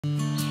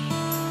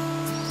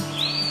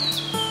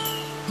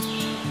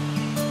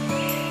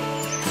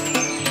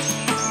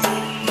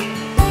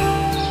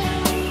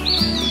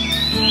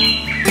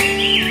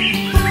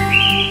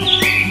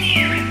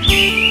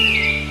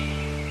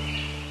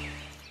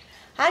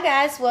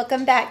Hi guys,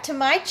 welcome back to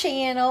my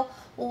channel.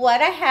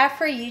 What I have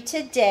for you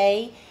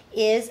today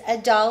is a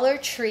Dollar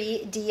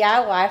Tree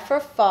DIY for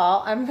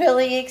fall. I'm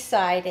really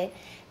excited.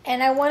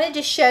 And I wanted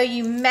to show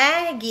you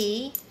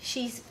Maggie.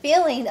 She's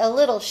feeling a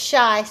little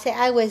shy. Say,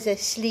 I was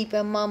asleep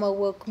and Mama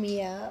woke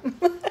me up.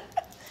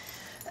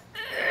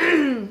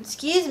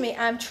 Excuse me,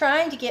 I'm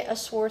trying to get a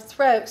sore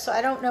throat, so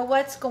I don't know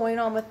what's going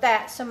on with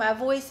that. So my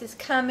voice is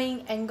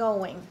coming and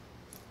going.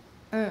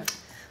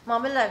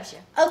 Mama loves you.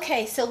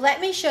 Okay, so let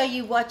me show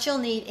you what you'll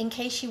need in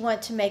case you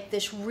want to make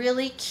this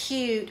really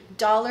cute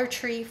Dollar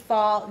Tree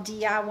fall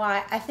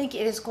DIY. I think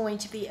it is going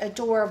to be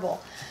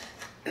adorable.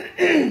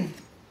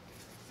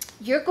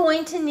 You're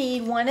going to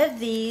need one of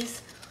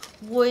these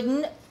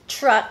wooden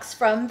trucks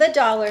from the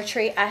Dollar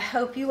Tree. I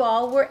hope you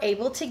all were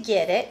able to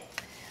get it.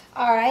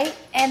 All right,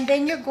 and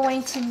then you're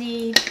going to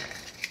need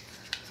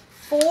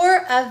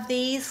 4 of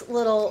these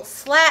little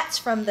slats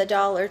from the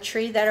Dollar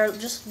Tree that are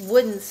just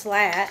wooden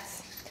slats.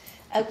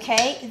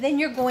 Okay, then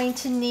you're going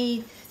to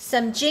need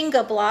some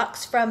Jenga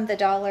blocks from the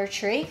Dollar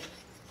Tree.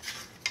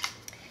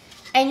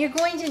 And you're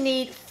going to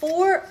need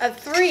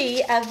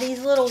 3 of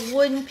these little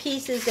wooden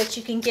pieces that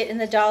you can get in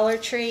the Dollar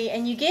Tree.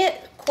 And you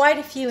get quite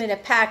a few in a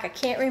pack. I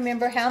can't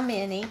remember how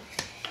many.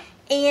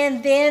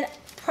 And then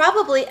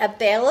probably a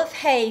bale of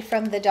hay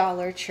from the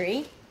Dollar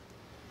Tree.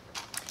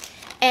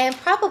 And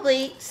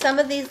probably some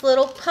of these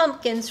little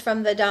pumpkins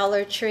from the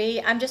Dollar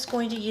Tree. I'm just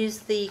going to use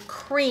the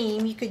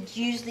cream. You could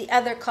use the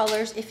other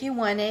colors if you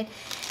wanted.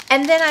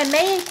 And then I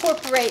may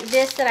incorporate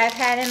this that I've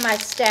had in my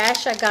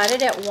stash. I got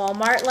it at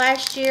Walmart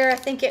last year. I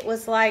think it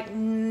was like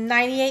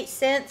 98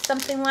 cents,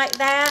 something like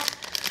that.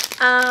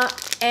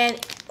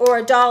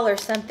 Or $1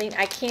 something,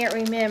 I can't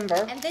remember.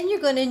 And then you're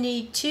going to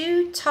need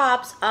 2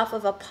 tops off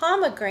of a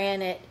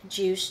pomegranate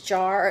juice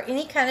jar or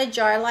any kind of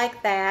jar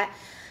like that.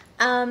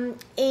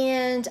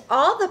 And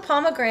all the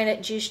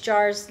pomegranate juice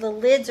jars, the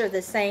lids are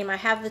the same. I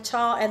have the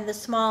tall and the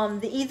small,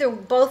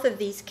 and both of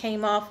these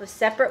came off of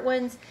separate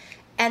ones,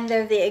 and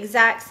they're the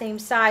exact same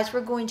size.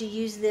 We're going to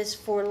use this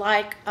for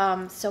like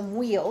some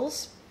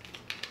wheels.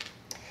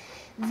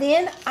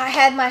 Then I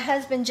had my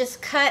husband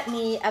just cut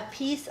me a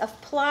piece of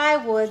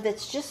plywood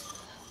that's just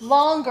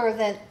longer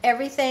than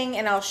everything,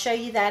 and I'll show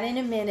you that in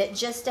a minute,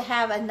 just to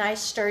have a nice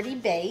sturdy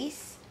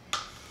base.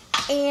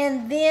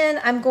 And then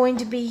I'm going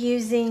to be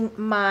using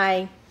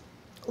my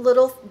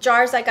little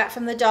jars I got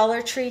from the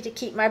Dollar Tree to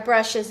keep my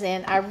brushes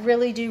in. I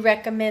really do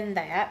recommend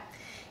that.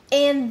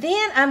 And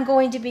then I'm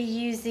going to be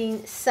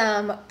using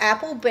some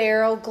Apple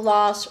Barrel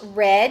Gloss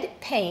red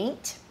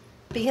paint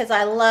because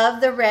I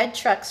love the red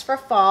trucks for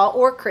fall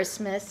or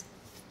Christmas.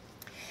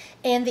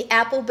 And the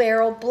Apple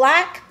Barrel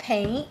black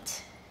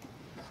paint.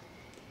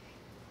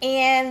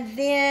 And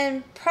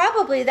then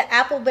probably the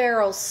Apple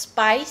Barrel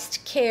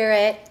spiced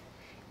carrot.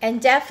 And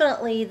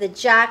definitely the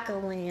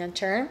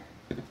jack-o'-lantern.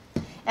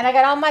 And I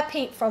got all my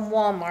paint from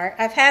Walmart.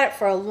 I've had it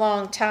for a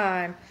long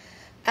time.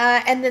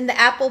 And then the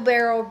Apple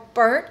Barrel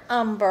burnt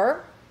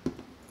umber.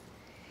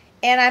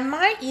 And I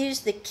might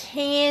use the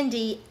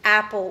candy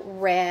apple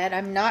red,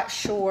 I'm not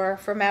sure,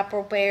 from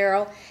Apple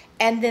Barrel.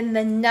 And then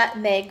the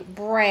nutmeg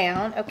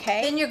brown,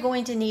 okay? Then you're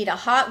going to need a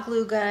hot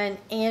glue gun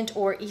and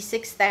or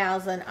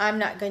E6000. I'm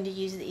not going to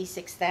use the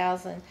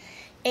E6000.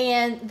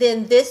 And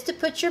then this to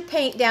put your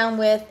paint down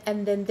with,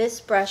 and then this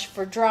brush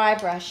for dry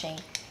brushing.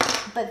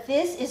 But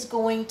this is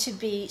going to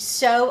be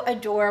so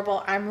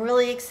adorable. I'm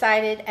really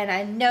excited, and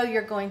I know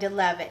you're going to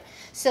love it.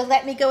 So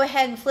let me go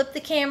ahead and flip the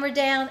camera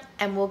down,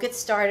 and we'll get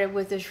started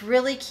with this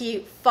really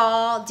cute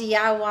fall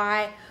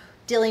DIY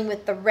dealing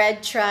with the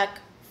red truck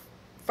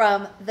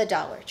from the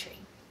Dollar Tree.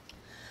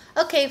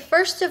 Okay,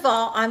 first of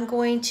all, I'm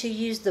going to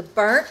use the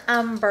burnt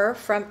umber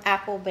from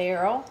Apple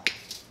Barrel.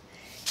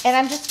 And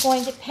I'm just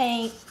going to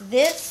paint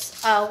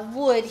this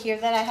wood here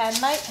that I had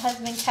my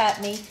husband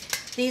cut me.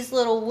 These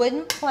little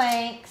wooden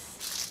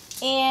planks.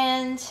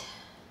 And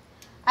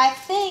I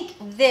think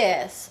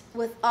this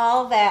with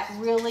all that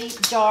really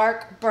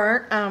dark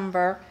burnt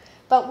umber.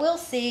 But we'll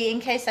see in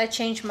case I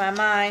change my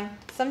mind.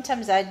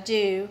 Sometimes I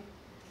do.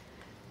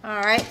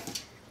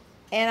 Alright.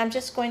 And I'm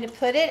just going to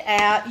put it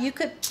out. You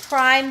could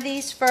prime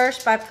these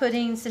first by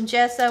putting some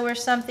gesso or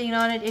something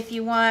on it if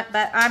you want.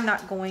 But I'm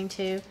not going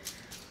to.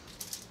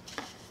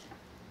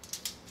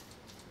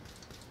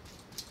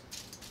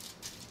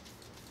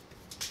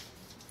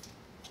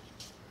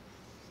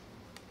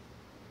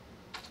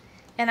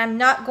 And I'm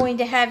not going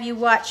to have you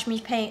watch me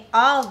paint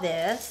all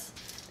this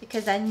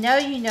because I know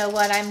you know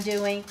what I'm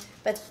doing,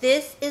 but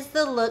this is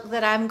the look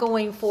that I'm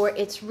going for.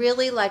 It's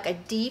really like a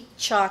deep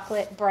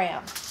chocolate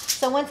brown.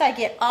 So once I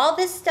get all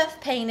this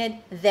stuff painted,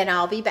 then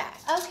I'll be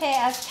back. Okay,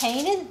 I've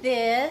painted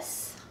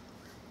this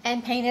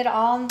and painted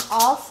on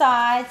all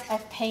sides.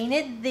 I've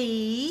painted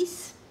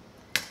these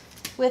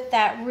with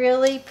that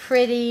really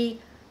pretty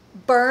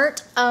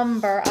burnt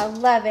umber. I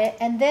love it.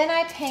 And then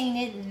I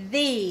painted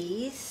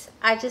these.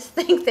 I just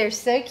think they're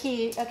so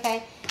cute.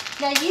 Okay,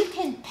 now you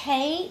can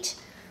paint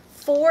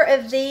 4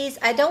 of these.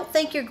 I don't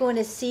think you're going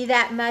to see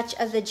that much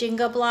of the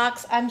Jenga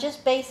blocks. I'm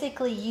just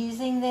basically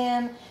using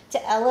them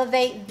to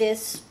elevate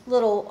this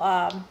little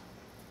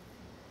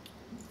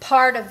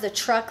part of the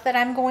truck that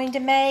I'm going to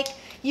make.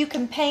 You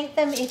can paint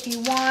them if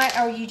you want,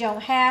 or you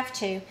don't have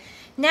to.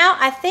 Now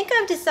I think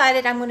I've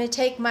decided I'm going to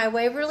take my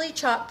Waverly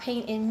chalk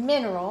paint in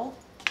mineral,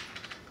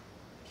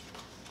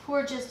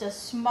 pour just a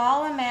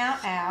small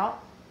amount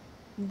out.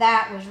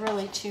 That was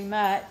really too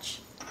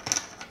much.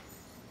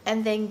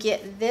 And then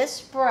get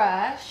this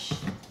brush.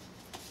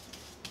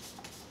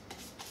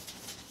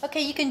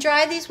 Okay, you can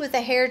dry these with a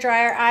hair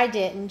dryer. I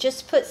didn't.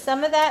 Just put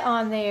some of that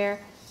on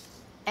there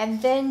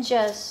and then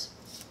just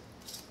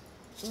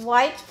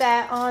wipe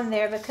that on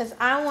there, because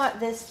I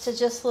want this to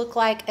just look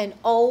like an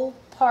old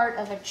part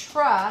of a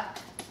truck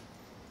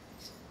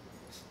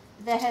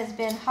that has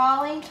been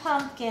hauling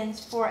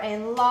pumpkins for a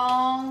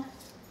long,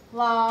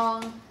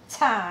 long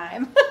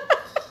time.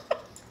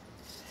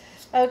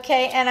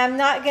 Okay, and I'm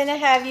not going to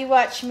have you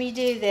watch me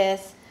do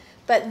this,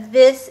 but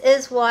this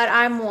is what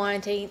I'm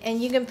wanting.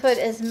 And you can put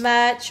as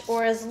much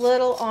or as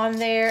little on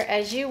there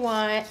as you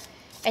want.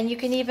 And you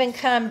can even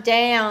come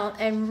down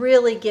and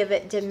really give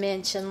it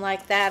dimension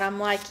like that.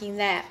 I'm liking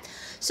that.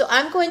 So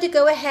I'm going to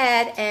go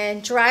ahead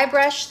and dry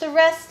brush the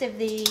rest of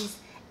these,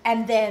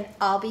 and then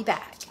I'll be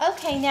back.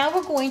 Okay, now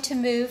we're going to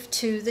move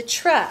to the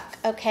truck.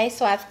 Okay,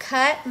 so I've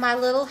cut my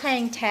little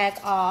hang tag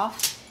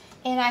off.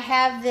 And I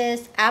have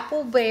this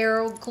apple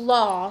barrel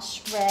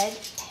gloss red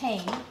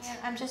paint. And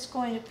I'm just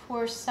going to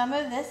pour some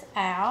of this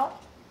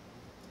out.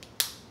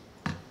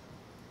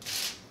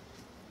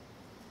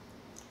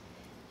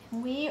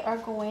 And we are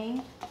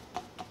going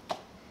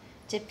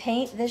to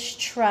paint this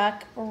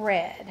truck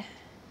red.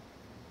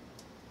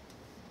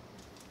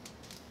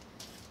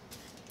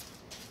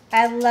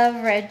 I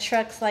love red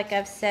trucks, like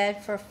I've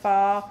said, for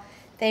fall.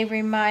 They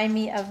remind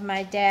me of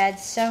my dad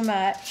so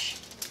much.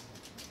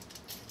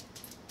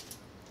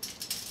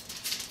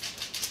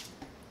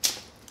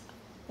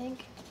 I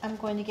think I'm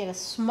going to get a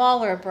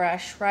smaller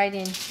brush right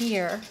in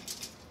here,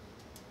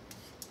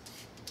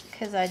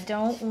 because I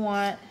don't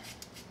want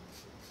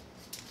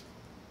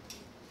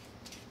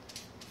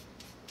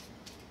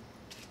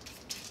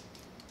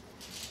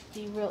to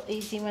be real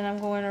easy when I'm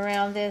going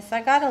around this.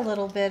 I got a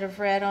little bit of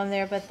red on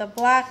there, but the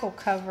black will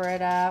cover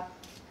it up,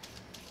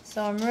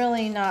 so I'm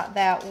really not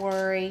that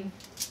worried.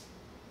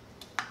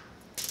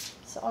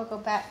 So I'll go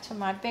back to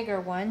my bigger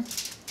one.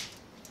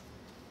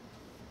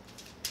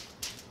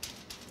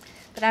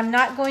 But I'm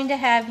not going to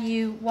have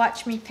you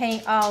watch me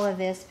paint all of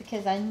this,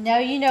 because I know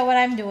you know what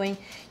I'm doing.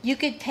 You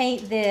could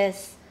paint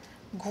this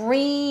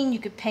green, you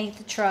could paint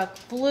the truck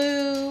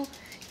blue,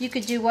 you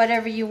could do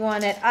whatever you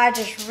wanted. I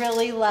just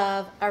really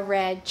love a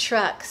red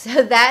truck,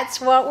 so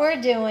that's what we're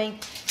doing.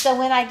 So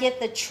when I get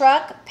the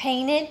truck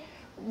painted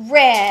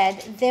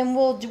red, then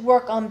we'll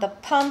work on the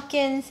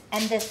pumpkins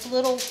and this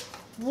little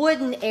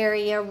wooden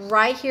area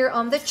right here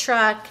on the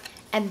truck,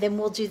 and then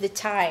we'll do the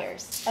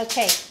tires.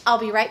 Okay, I'll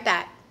be right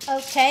back.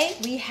 Okay,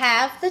 we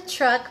have the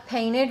truck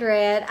painted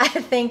red. I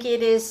think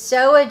it is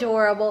so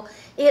adorable.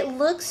 It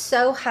looks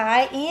so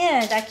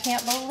high-end. I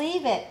can't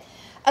believe it.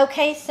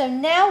 Okay, so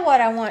now what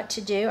I want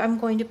to do, I'm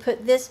going to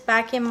put this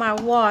back in my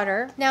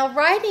water. Now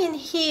right in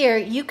here,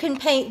 you can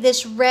paint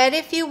this red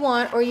if you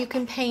want, or you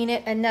can paint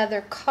it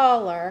another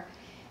color.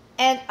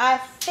 And I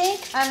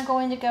think I'm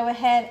going to go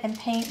ahead and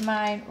paint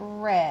mine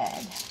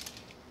red.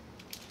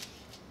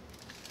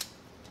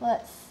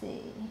 Let's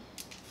see.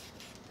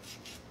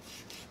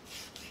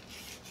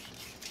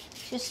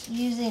 Just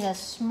using a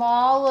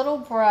small little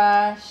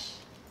brush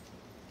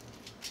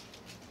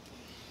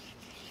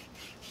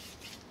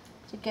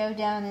to go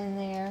down in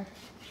there.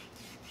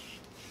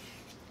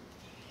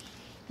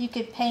 You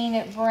could paint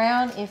it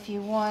brown if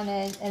you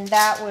wanted, and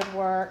that would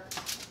work.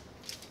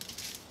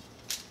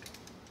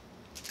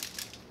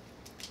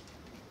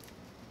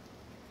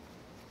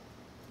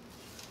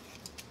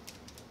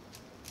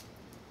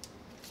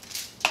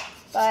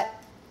 But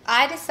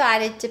I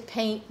decided to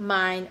paint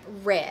mine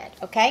red,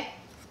 okay?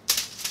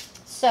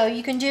 So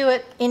you can do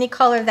it any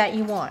color that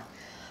you want.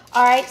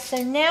 All right, so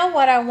now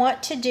what I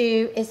want to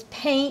do is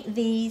paint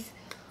these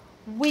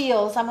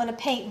wheels. I'm going to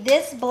paint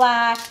this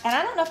black, and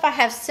I don't know if I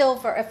have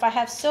silver. If I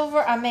have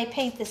silver, I may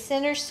paint the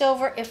center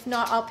silver. If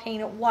not, I'll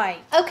paint it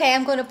white. Okay,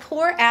 I'm going to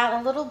pour out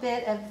a little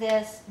bit of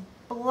this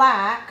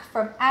black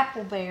from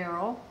Apple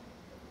Barrel.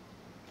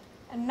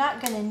 I'm not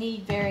going to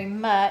need very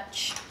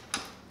much.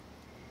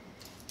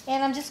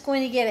 And I'm just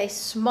going to get a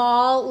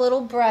small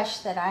little brush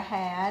that I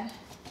had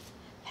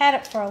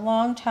it for a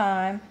long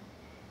time,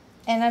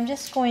 and I'm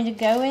just going to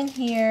go in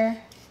here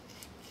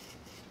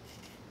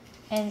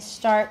and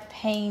start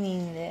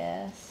painting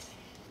this.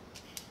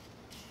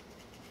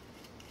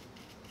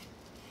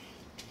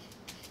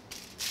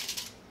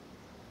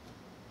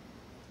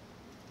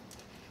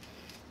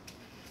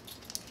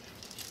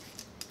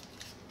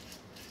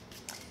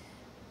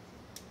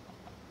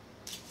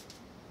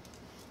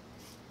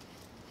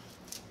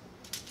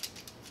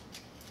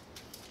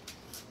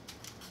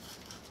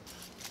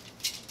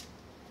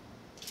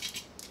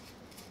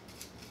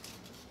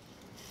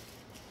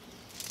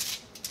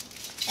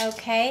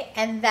 Okay,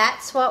 and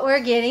that's what we're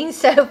getting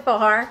so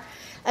far.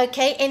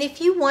 Okay, and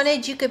if you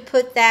wanted, you could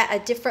put that a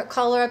different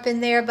color up in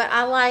there, but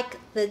I like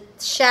the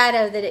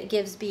shadow that it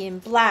gives being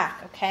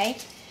black, okay?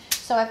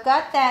 So I've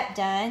got that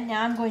done.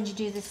 Now I'm going to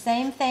do the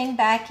same thing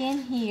back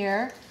in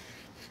here.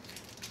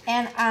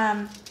 And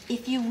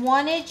if you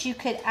wanted, you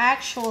could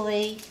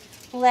actually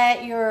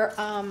let your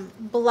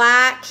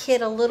black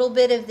hit a little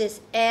bit of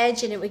this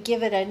edge and it would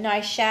give it a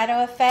nice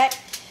shadow effect.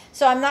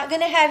 So I'm not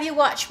going to have you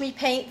watch me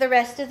paint the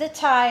rest of the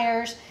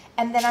tires,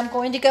 and then I'm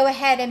going to go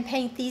ahead and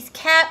paint these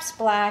caps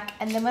black,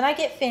 and then when I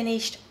get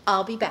finished,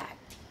 I'll be back.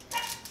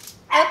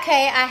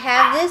 Okay, I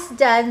have this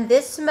done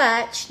this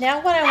much.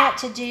 Now what I want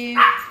to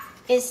do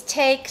is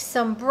take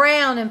some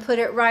brown and put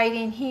it right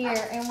in here,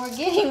 and we're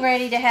getting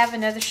ready to have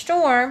another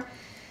storm,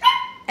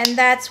 and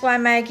that's why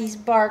Maggie's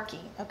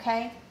barking,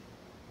 okay?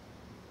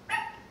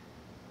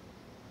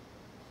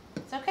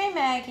 It's okay,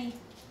 Maggie.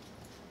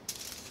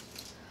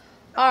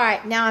 All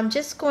right, now I'm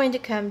just going to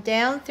come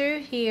down through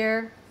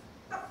here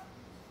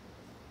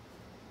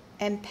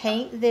and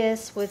paint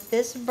this with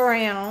this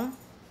brown.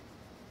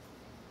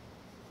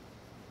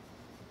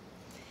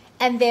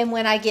 And then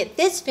when I get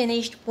this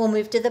finished, we'll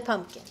move to the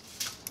pumpkin.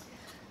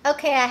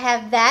 Okay, I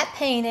have that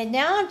painted.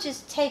 Now I'm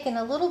just taking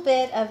a little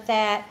bit of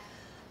that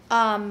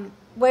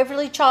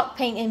Waverly chalk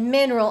paint in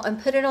mineral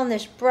and put it on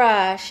this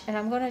brush, and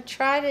I'm going to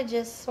try to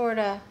just sort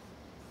of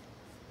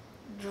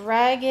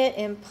drag it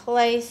in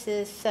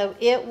places so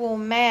it will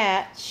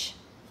match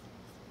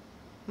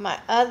my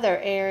other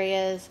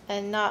areas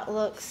and not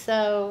look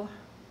so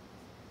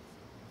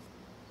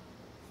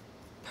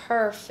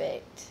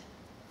perfect.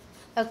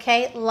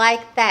 Okay,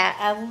 like that.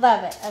 I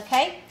love it.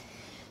 Okay,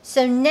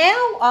 so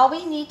now all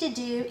we need to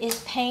do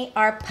is paint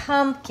our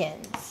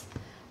pumpkins.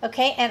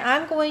 Okay, and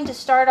I'm going to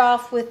start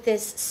off with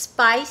this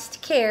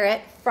spiced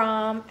carrot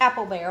from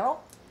Apple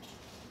Barrel.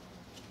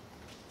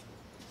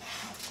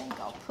 I think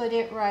I'll put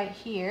it right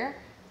here.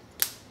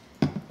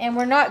 And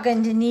we're not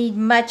going to need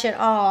much at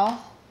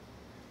all.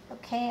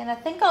 Okay, and I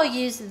think I'll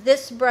use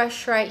this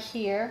brush right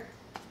here.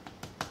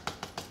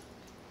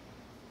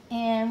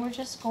 And we're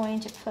just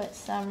going to put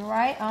some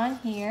right on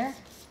here,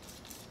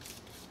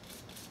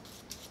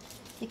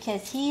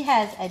 because he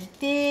has a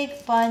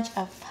big bunch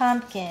of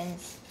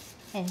pumpkins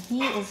and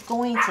he is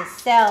going to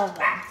sell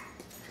them.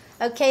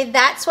 Okay,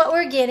 that's what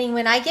we're getting.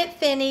 When I get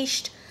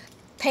finished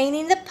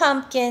painting the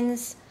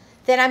pumpkins,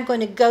 then I'm going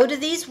to go to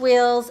these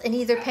wheels and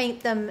either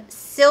paint them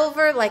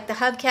silver, like the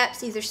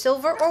hubcaps, either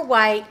silver or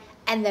white,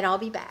 and then I'll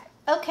be back.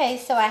 Okay,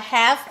 so I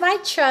have my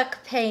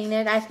truck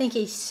painted. I think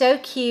he's so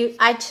cute.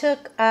 I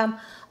took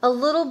a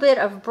little bit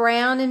of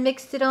brown and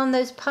mixed it on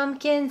those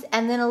pumpkins,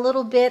 and then a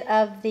little bit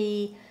of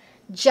the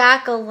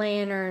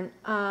jack-o'-lantern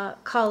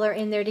color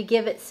in there to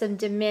give it some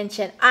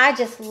dimension. I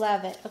just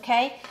love it,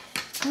 okay?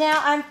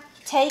 Now I'm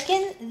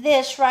taking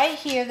this right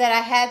here that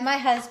I had my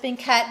husband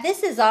cut.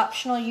 This is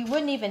optional. You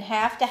wouldn't even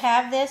have to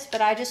have this,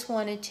 but I just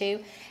wanted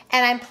to.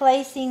 And I'm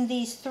placing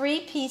these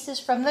 3 pieces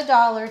from the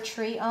Dollar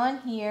Tree on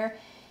here,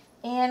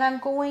 and I'm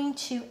going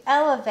to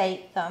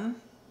elevate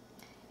them,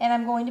 and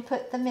I'm going to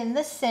put them in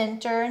the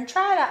center and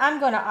I'm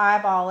going to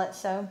eyeball it,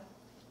 so,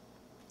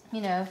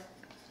 you know.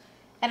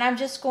 And I'm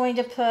just going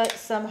to put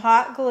some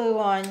hot glue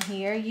on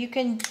here. You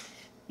can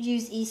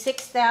use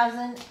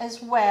E6000 as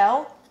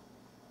well.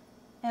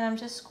 And I'm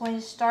just going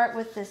to start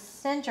with the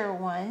center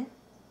one.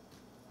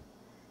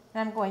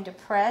 And I'm going to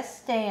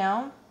press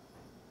down.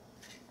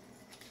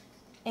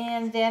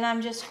 And then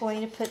I'm just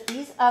going to put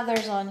these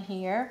others on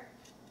here.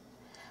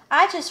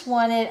 I just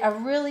wanted a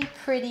really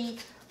pretty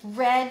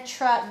red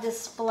truck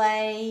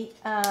display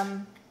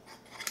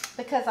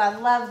because I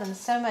love them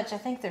so much. I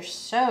think they're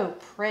so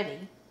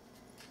pretty.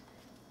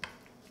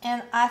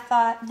 And I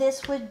thought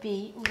this would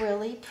be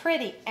really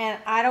pretty. And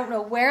I don't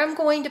know where I'm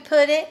going to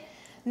put it.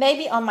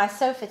 Maybe on my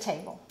sofa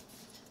table.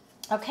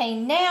 Okay,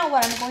 now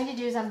what I'm going to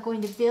do is I'm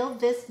going to build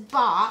this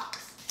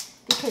box,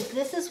 because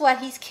this is what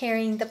he's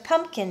carrying the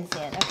pumpkins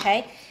in,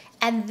 okay?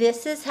 And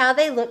this is how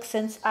they look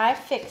since I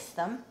fixed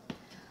them.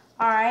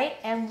 All right,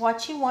 and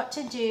what you want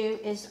to do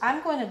is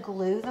I'm going to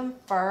glue them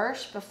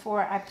first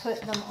before I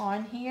put them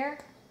on here.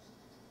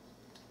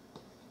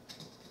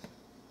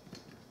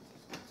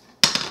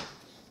 I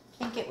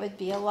think it would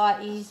be a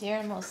lot easier,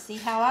 and we'll see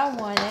how I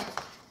want it.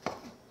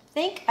 I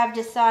think I've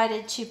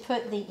decided to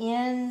put the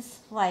ends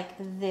like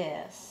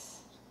this.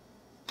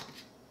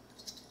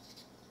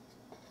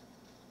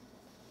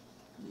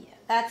 Yeah,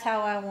 that's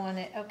how I want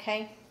it,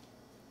 okay?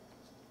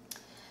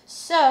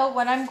 So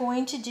what I'm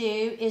going to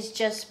do is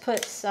just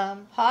put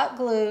some hot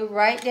glue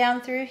right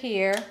down through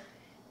here.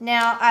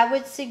 Now I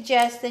would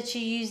suggest that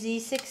you use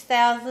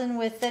E6000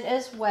 with it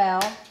as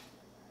well,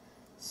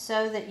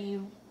 so that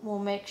you will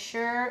make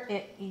sure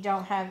you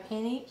don't have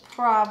any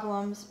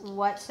problems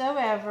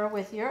whatsoever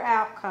with your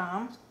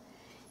outcome,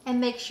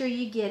 and make sure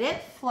you get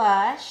it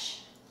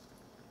flush,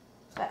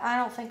 but I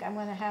don't think I'm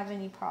going to have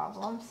any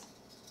problems.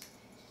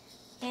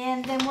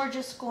 And then we're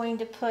just going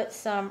to put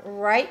some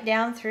right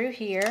down through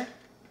here.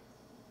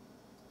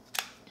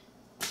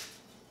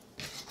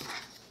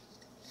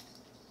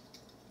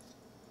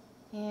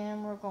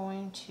 And we're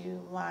going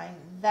to line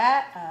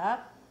that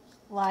up.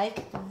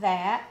 like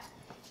that.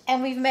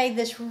 And we've made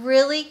this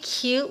really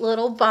cute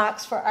little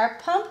box for our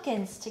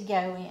pumpkins to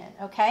go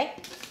in, okay?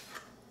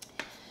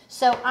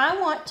 So I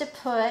want to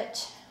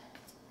put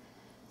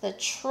the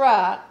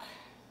truck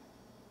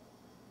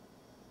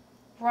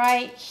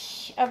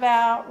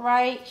about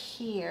right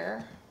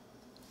here.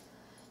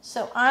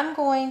 So I'm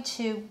going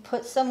to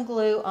put some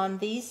glue on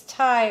these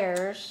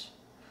tires,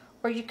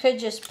 or you could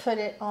just put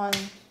it on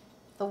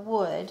the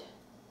wood.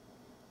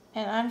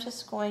 And I'm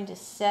just going to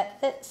set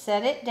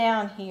it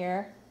down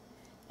here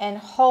and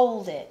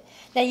hold it.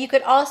 Now you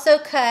could also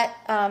cut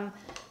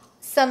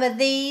some of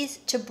these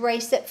to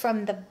brace it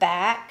from the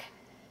back,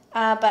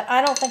 but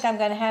I don't think I'm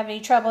going to have any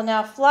trouble.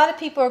 Now if a lot of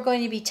people are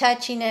going to be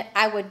touching it,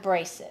 I would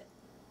brace it.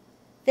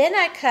 Then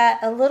I cut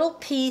a little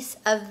piece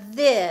of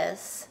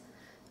this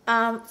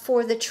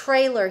for the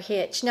trailer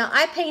hitch. Now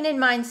I painted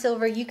mine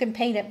silver. You can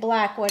paint it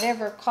black,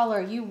 whatever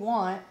color you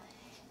want.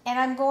 And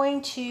I'm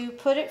going to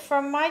put it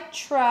from my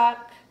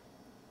truck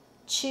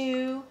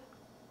to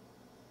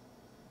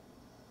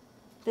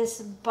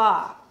this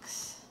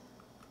box.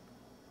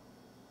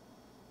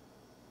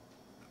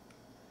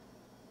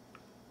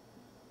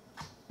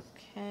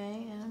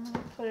 Okay, and I'm going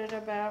to put it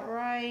about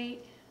right.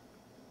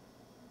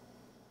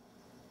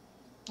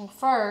 Well,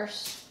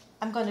 first,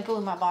 I'm going to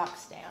glue my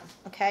box down,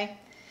 okay?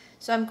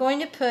 So I'm going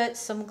to put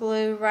some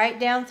glue right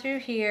down through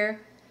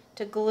here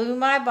to glue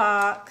my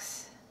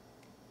box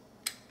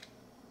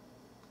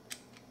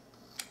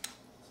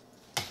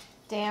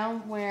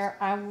down where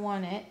I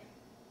want it.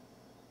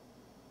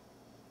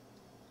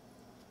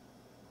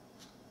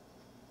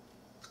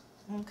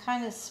 I'm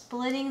kind of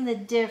splitting the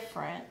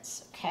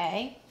difference,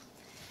 okay?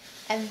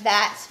 And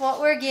that's what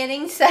we're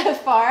getting so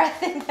far. I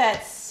think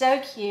that's so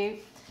cute.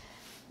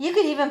 You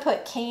could even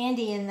put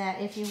candy in that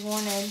if you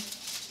wanted.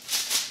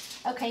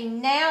 Okay,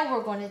 now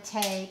we're going to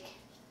take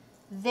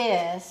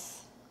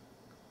this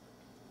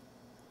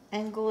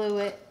and glue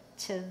it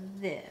to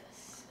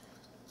this.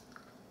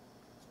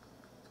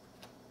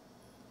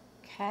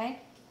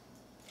 Okay.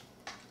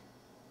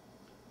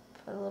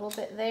 Put a little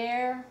bit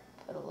there,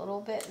 put a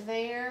little bit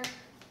there.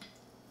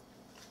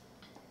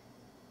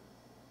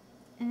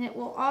 And it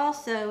will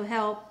also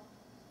help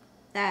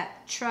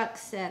that truck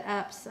set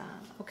up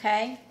some,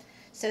 okay?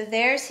 So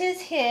there's his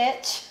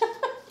hitch.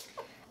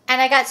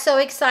 And I got so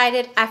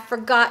excited, I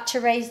forgot to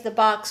raise the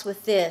box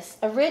with this.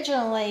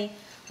 Originally,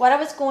 what I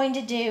was going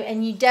to do,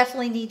 and you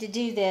definitely need to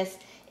do this,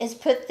 is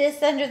put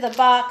this under the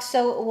box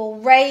so it will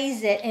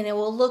raise it and it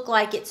will look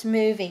like it's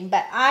moving.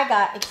 But I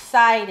got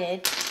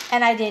excited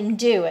and I didn't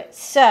do it.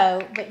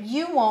 So, but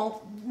you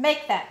won't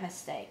make that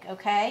mistake,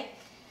 okay?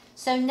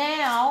 So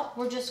now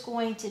we're just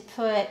going to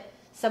put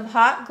some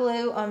hot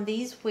glue on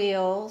these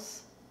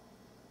wheels.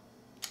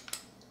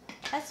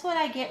 That's what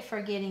I get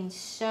for getting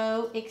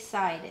so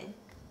excited.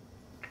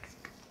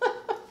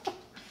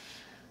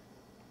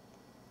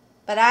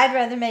 But I'd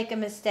rather make a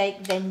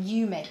mistake than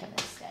you make a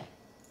mistake.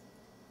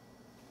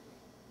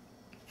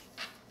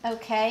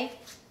 Okay,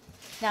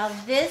 now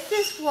this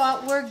is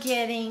what we're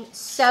getting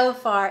so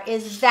far.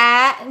 Is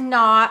that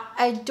not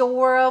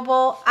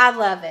adorable? I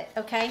love it,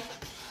 okay?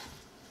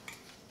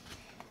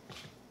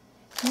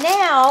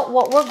 Now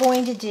what we're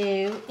going to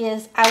do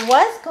is, I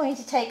was going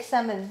to take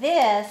some of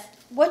this.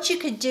 What you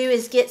could do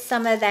is get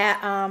some of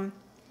that,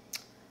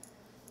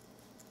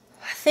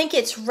 I think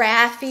it's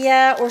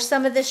raffia or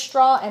some of this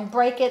straw, and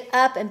break it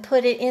up and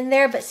put it in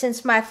there. But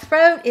since my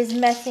throat is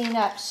messing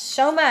up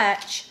so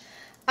much,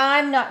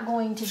 I'm not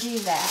going to do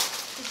that.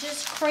 So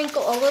just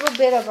crinkle a little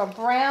bit of a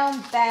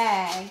brown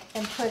bag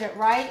and put it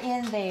right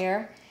in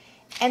there.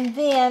 And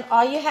then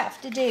all you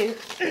have to do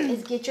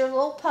is get your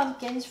little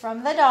pumpkins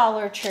from the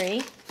Dollar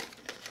Tree.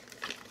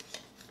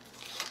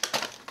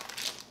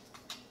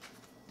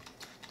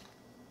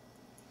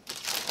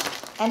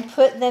 And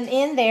put them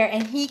in there,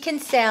 and he can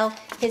sell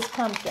his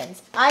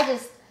pumpkins. I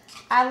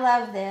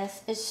love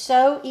this. It's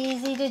so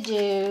easy to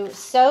do,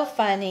 so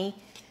funny.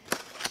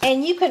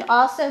 And you can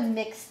also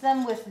mix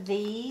them with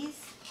these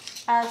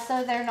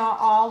so they're not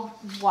all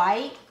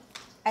white.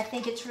 I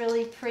think it's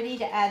really pretty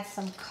to add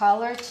some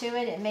color to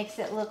it. It makes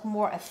it look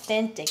more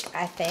authentic,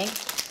 I think.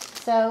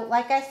 So,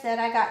 like I said,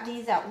 I got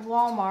these at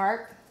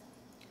Walmart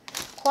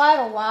quite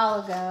a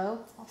while ago.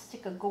 I'll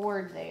stick a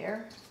gourd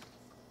there.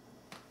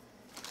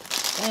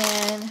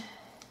 And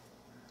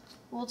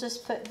we'll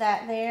just put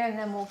that there, and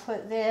then we'll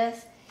put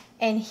this.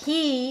 And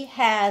he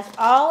has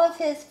all of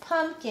his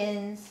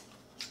pumpkins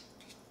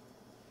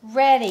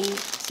ready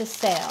to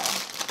sell.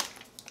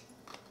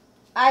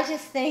 I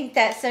just think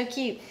that's so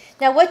cute.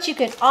 Now what you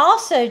can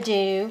also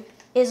do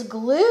is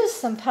glue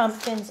some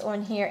pumpkins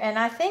on here, and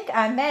I think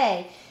I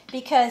may,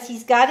 because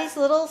he's got his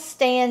little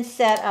stand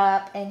set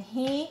up and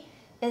he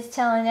is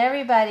telling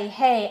everybody,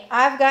 hey,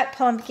 I've got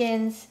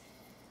pumpkins,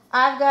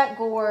 I've got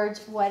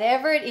gourds,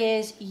 whatever it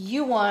is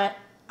you want,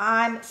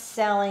 I'm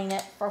selling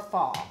it for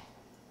fall.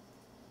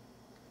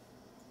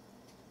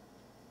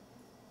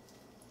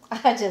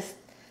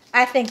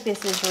 I think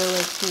this is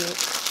really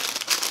cute.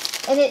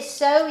 And it's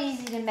so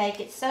easy to make.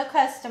 It's so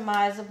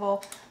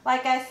customizable.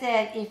 Like I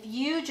said, if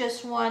you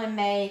just want to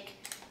make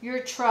your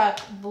truck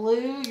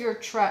blue, your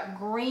truck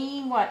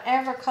green,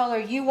 whatever color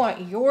you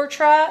want your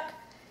truck,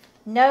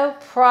 no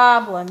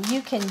problem.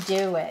 You can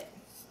do it.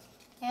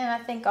 And I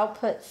think I'll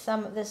put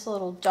some of this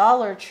little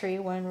Dollar Tree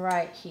one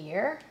right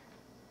here.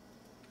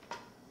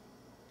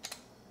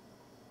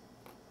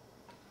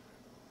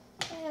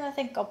 And I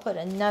think I'll put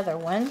another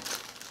one.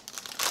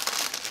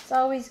 It's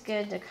always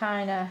good to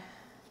kind of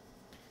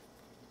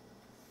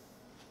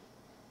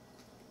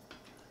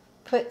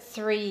put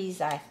threes,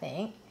 I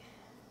think.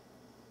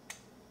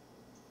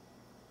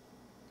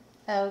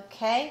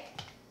 Okay.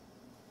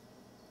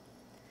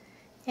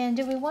 And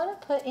do we want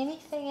to put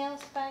anything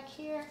else back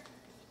here?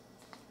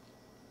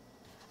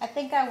 I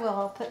think I will.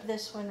 I'll put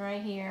this one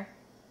right here.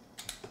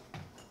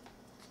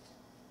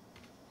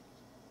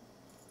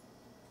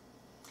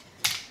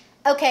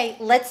 Okay,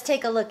 let's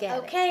take a look at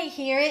it. Okay,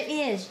 here it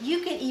is.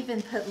 You could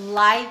even put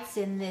lights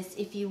in this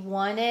if you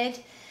wanted.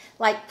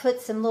 Like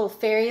put some little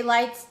fairy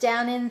lights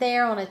down in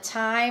there on a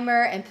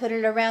timer and put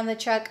it around the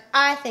truck.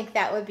 I think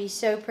that would be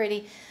so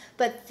pretty.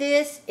 But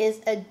this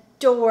is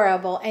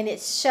adorable and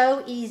it's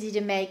so easy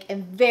to make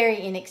and very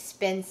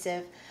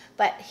inexpensive.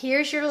 But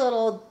here's your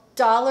little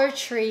Dollar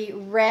Tree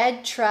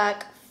red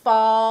truck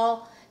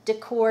fall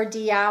decor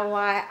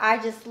DIY. I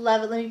just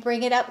love it. Let me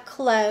bring it up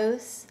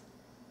close.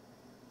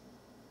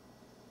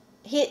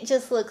 He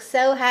just looks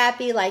so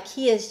happy, like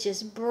he is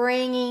just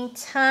bringing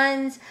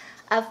tons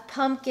of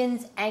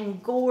pumpkins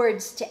and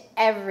gourds to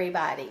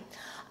everybody.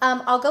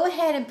 I'll go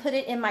ahead and put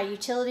it in my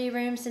utility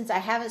room since I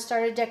haven't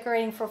started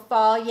decorating for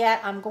fall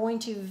yet. I'm going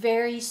to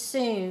very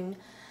soon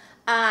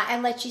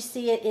and let you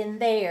see it in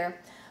there.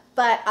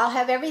 But I'll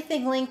have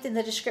everything linked in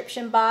the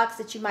description box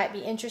that you might be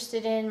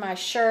interested in. My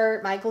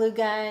shirt, my glue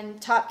gun,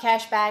 top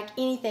cash bag,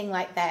 anything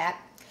like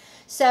that.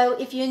 So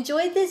if you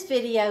enjoyed this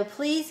video,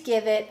 please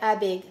give it a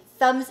big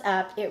thumbs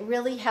up. It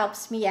really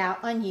helps me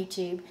out on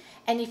YouTube.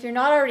 And if you're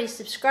not already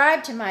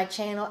subscribed to my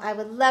channel, I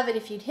would love it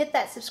if you'd hit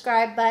that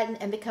subscribe button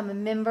and become a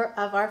member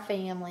of our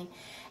family.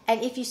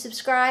 And if you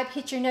subscribe,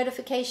 hit your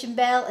notification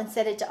bell and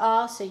set it to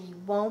all so you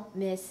won't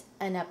miss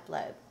an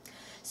upload.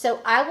 So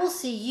I will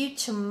see you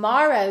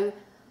tomorrow,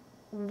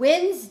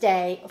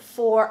 Wednesday,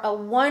 for a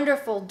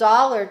wonderful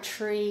Dollar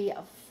Tree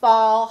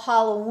fall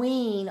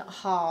Halloween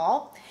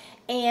haul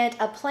and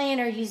a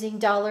planner using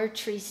Dollar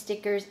Tree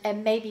stickers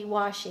and maybe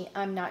washi,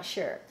 I'm not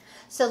sure.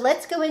 So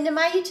let's go into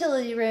my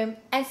utility room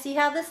and see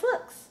how this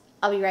looks.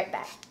 I'll be right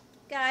back.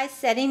 Guys,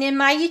 sitting in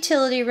my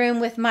utility room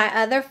with my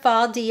other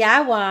fall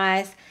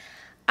DIYs,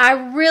 I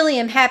really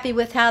am happy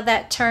with how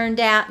that turned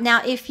out.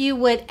 Now, if you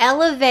would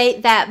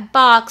elevate that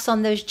box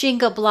on those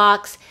Jenga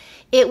blocks,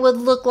 it would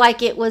look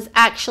like it was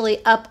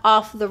actually up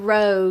off the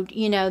road,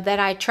 you know, that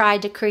I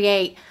tried to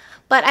create.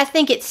 But I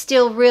think it's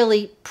still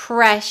really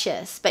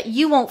precious. But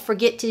you won't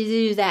forget to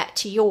do that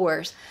to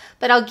yours.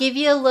 But I'll give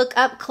you a look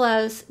up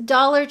close.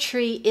 Dollar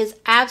Tree is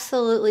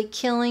absolutely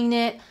killing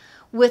it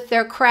with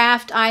their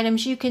craft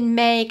items. You can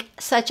make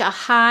such a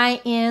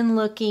high-end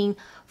looking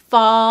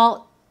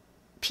fall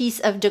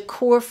piece of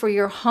decor for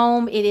your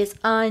home. It is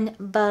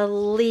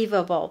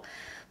unbelievable.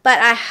 But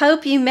I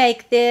hope you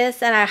make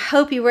this, and I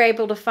hope you were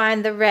able to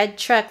find the red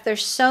truck.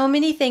 There's so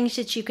many things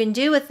that you can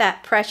do with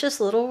that precious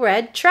little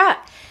red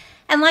truck.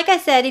 And like I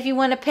said, if you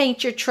want to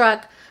paint your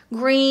truck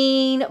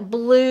green,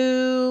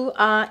 blue,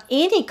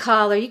 any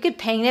color, you could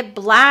paint it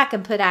black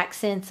and put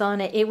accents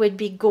on it. It would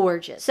be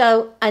gorgeous.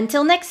 So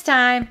until next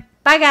time,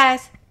 bye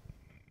guys.